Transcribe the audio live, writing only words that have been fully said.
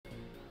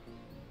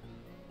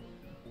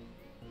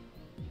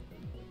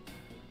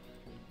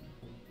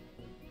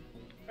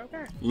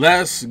Okay.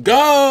 Let's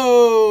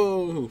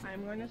go!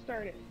 I'm going to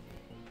start it.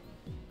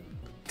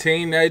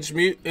 Teenage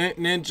Mutant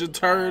Ninja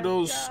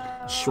Turtles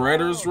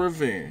Shredder's Go.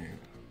 Revenge.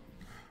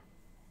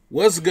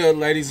 What's good,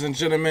 ladies and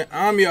gentlemen?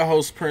 I'm your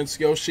host, Prince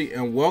Yoshi,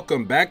 and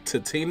welcome back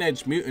to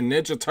Teenage Mutant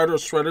Ninja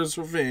Turtles Shredder's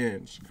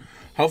Revenge.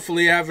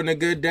 Hopefully having a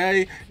good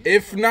day.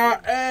 If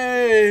not,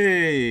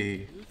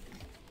 hey,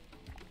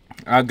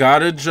 I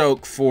got a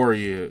joke for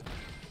you.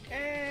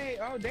 Hey,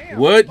 oh damn.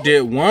 What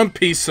did one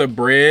piece of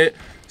bread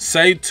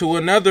say to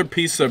another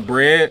piece of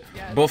bread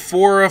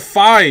before a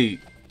fight?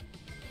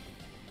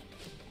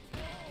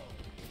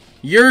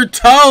 You're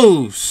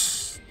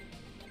toast.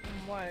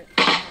 What?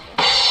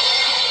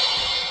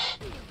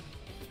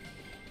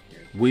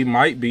 We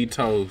might be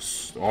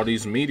toast. All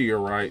these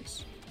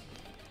meteorites.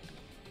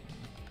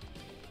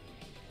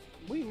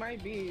 We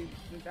might be.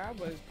 That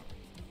was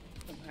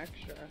some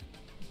extra.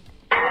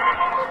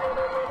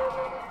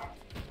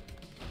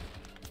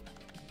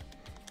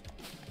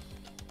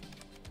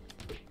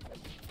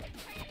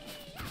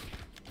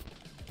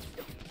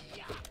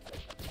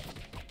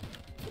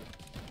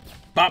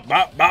 Bop,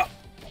 bop, bop.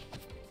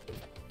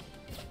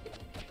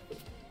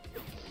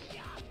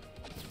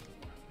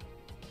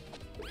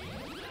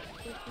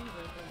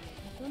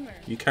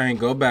 You can't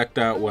go back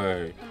that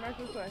way. Come back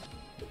this way.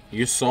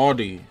 You're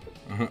salty.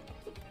 Oh,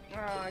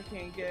 I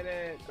can't get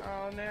it.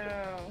 Oh no.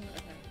 Okay.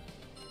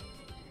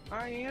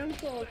 I am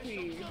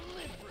salty.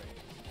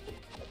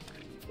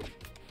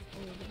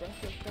 The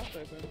rest of stuff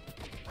open.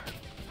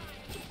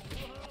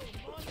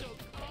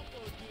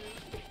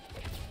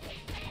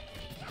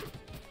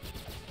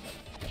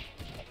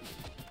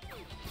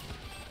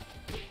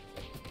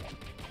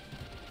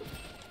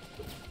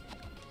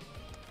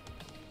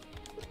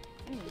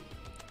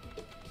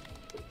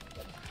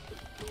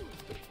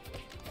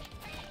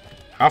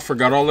 I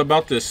forgot all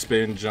about this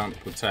spin jump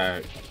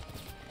attack.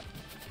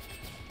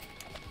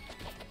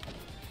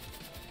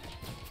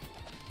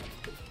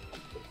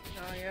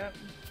 Oh, yep.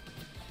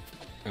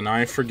 And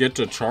I ain't forget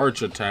the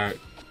charge attack.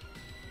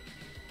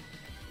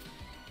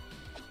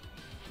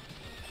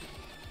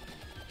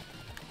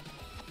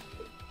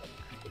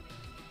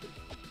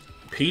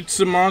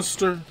 Pizza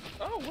Monster?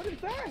 Oh, what is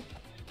that?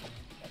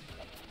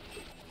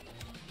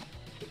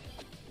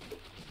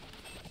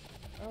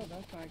 Oh,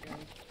 that's not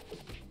good.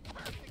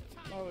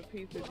 Why would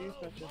pizza do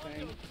such a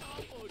thing?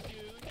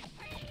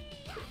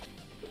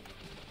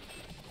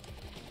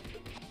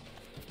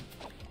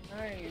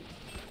 Nice.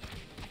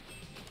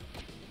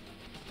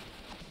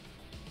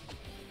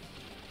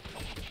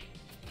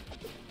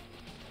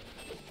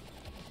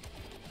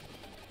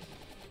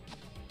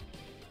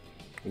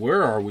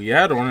 Where are we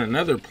at? On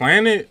another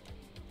planet?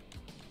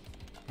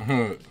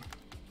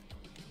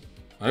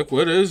 Like,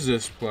 what is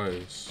this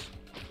place?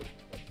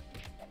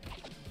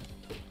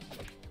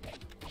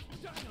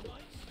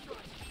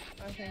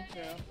 I think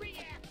so.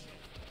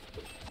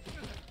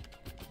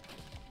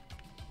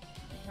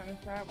 I'm kind of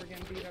sad we're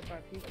getting beat up by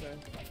pizza.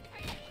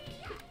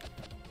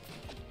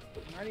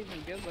 Not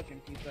even good looking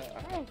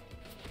pizza. Oh!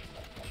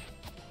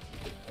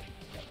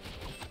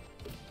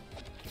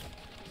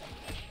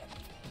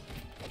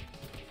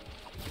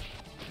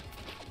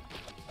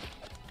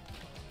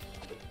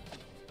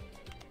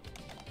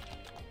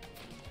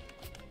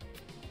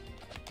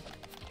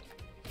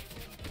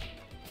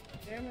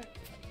 Damn it.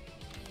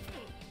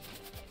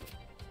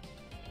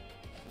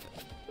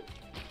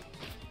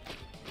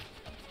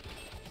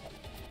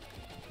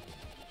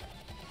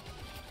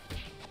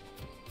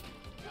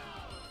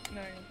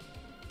 Nice.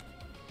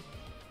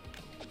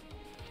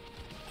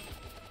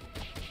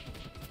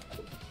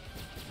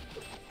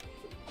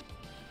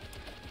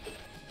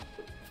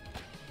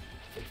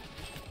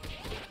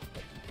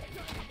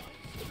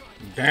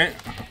 That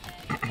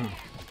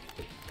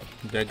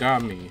that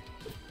got me.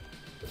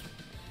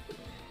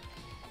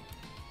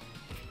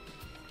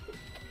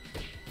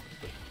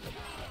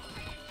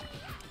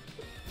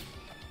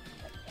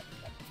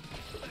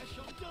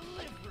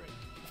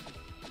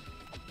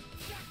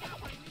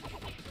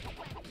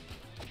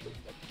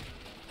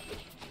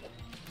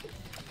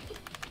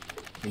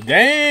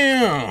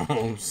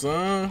 Damn,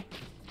 son.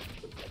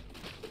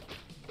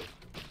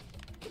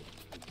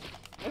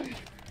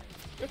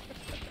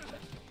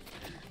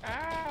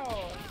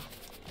 Ow!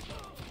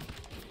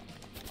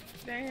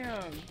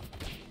 Damn.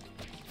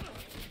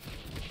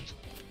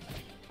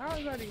 How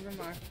is that even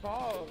my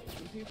fault?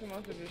 The pizza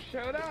must have just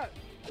showed up.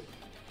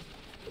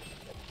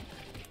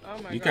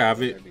 Oh my You god. can have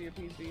let it. there be a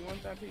pizza. You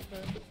want that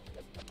pizza?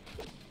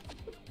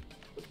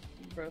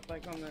 You're both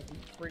like on the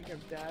brink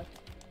of death.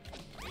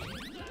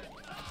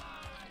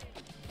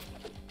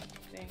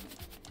 Dang.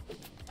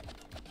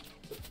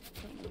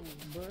 Something in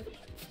the bush.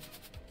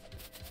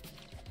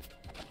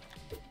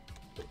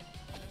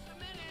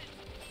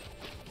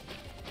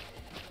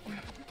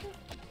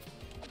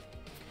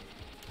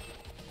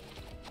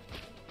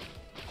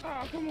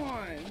 Oh, come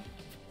on.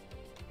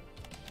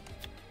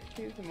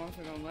 Pizza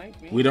monster don't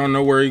like me. We don't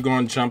know where you're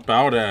gonna jump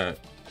out at.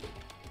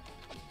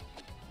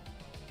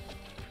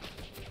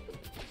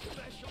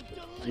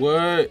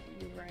 What?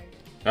 You're right.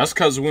 That's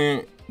cause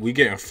We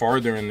getting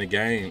farther in the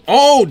game.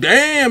 Oh,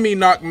 damn, he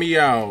knocked me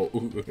out.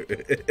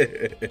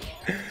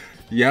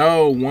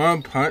 Yo,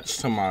 one punch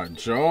to my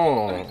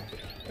jaw.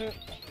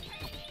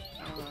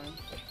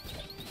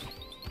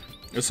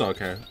 It's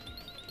okay.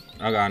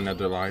 I got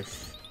another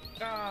life.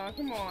 Oh,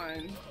 come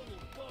on.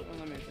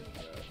 Let me just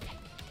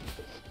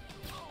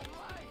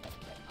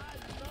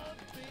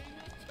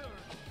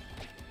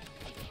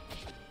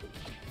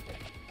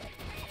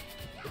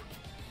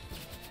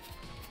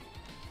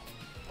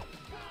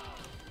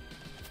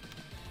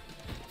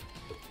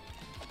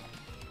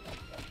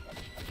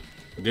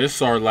This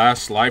is our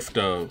last life,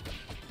 though.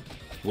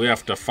 We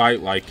have to fight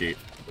like it.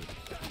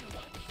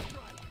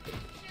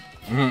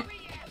 I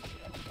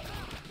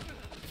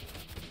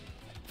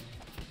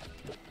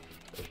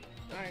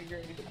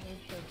agree.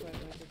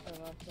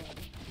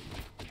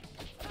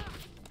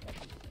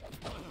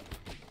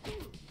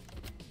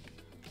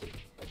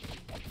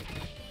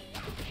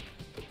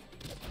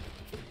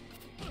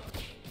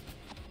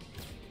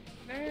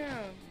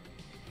 Damn.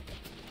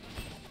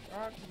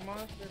 Rock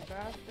monster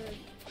bastard.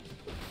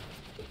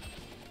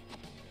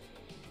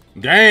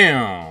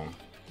 Damn.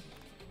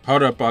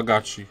 Hold up, I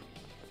got you.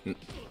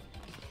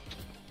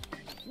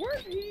 Where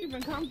did he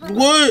even come from?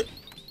 What?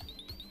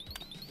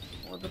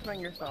 Well,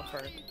 defend yourself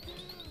first.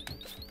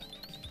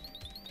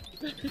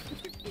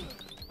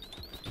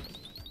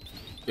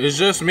 It's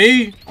just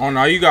me? Oh,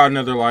 no, you got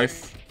another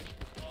life.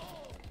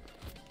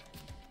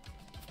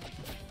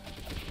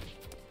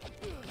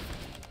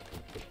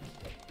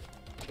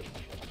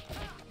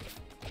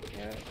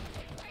 Yeah.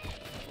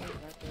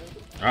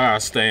 I gotta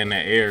stay in the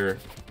air.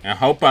 And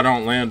hope I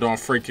don't land on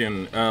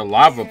freaking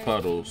lava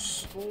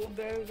puddles.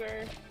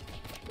 Bulldozer.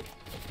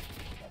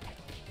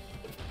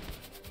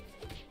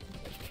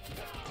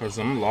 Cause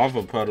them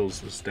lava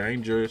puddles is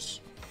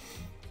dangerous.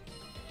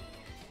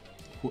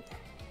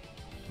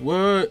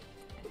 What?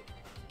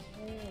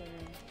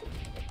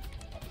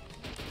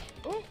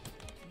 Oh,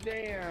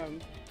 damn.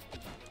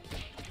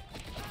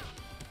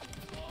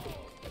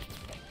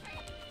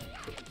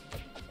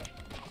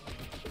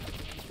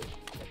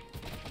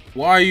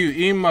 Why are you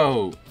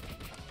emo?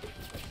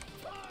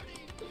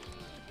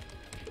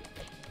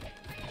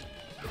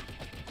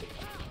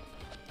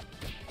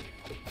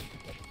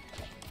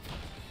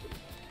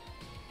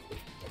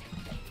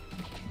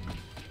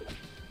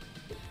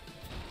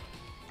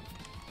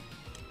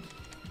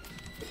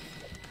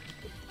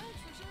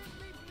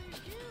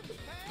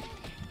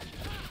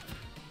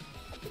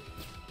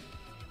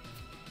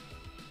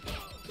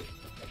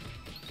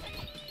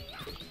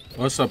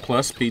 What's a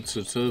plus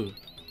pizza too?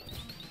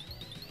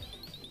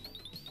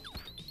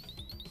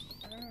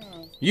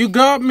 Oh. You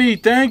got me,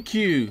 thank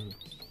you.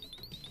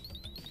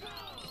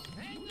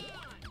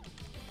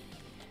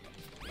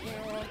 You're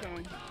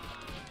welcome.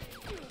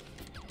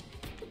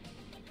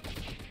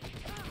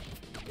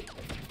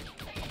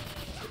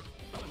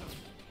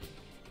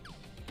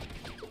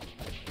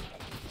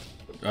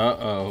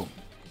 Uh-oh.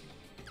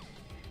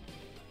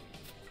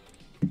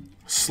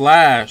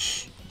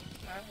 Slash.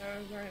 I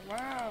was like,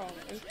 wow,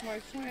 it's my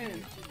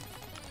twin.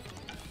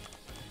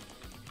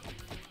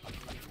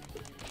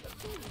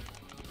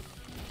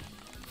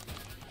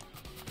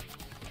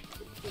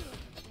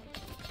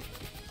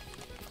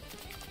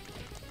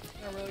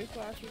 Oh, really,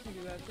 Flash? You can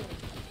do that too.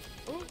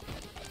 Ooh.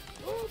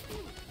 Ooh.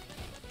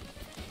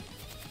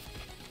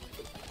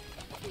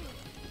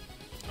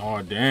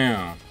 Oh,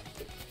 damn.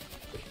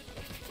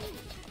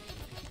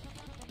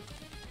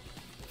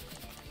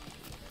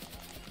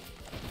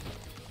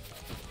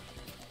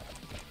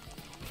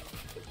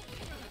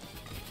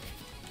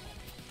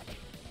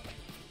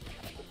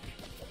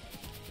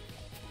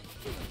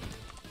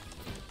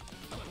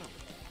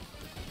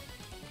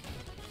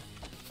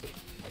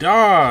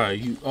 Die,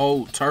 you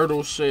old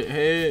turtle shit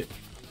head.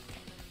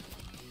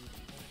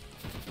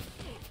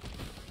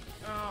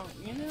 Oh,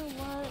 you know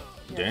what?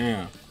 Yeah,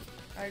 Damn.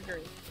 I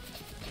agree.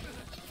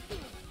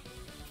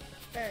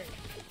 Hey.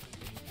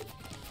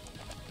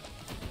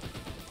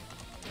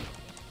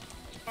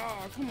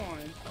 Oh, come on.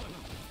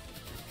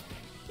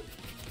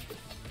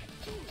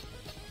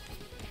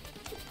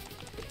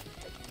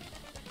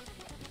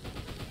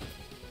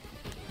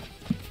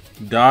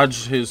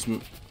 Dodge his.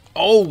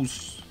 Oh.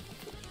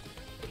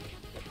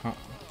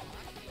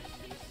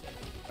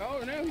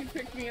 Oh no, he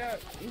picked me up.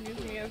 He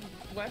used me as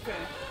a weapon.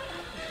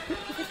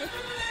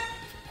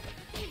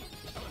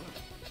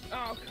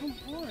 Oh, come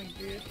on,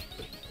 dude.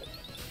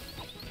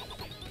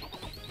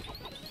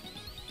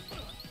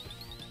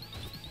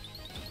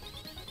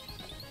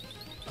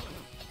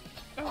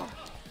 Oh.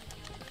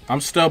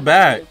 I'm still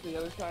back.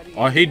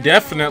 Oh, he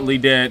definitely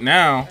dead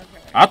now. Okay.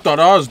 I thought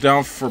I was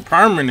down for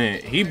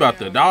permanent. He about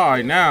to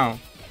die now.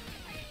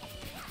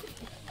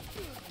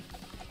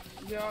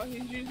 Yo,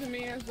 he's using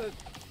me as a...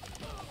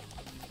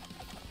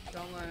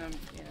 Don't let him...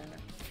 Yeah.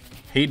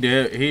 He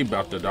did. He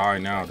about to die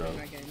now, though.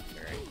 Right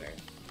there.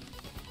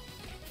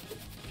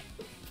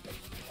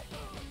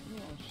 Oh,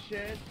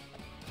 shit.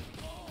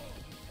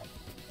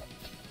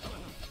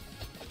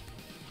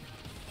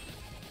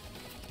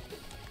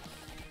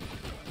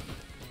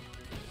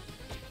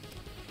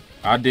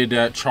 I did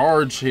that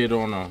charge hit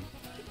on him.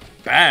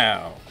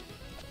 Bow.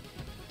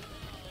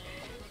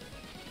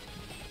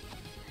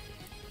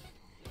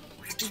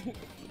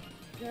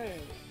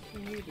 Good. You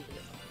needed it.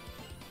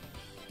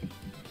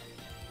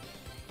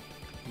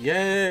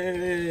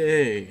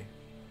 Yay.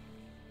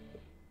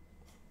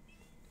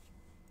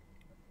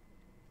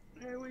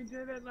 Hey, we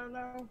did it,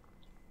 Lolo.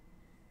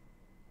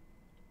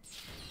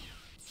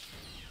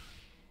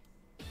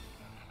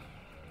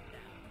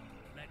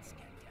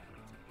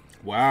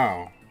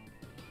 Wow.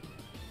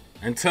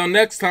 Until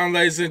next time,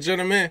 ladies and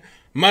gentlemen,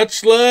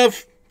 much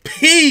love.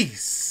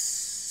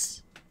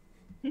 Peace.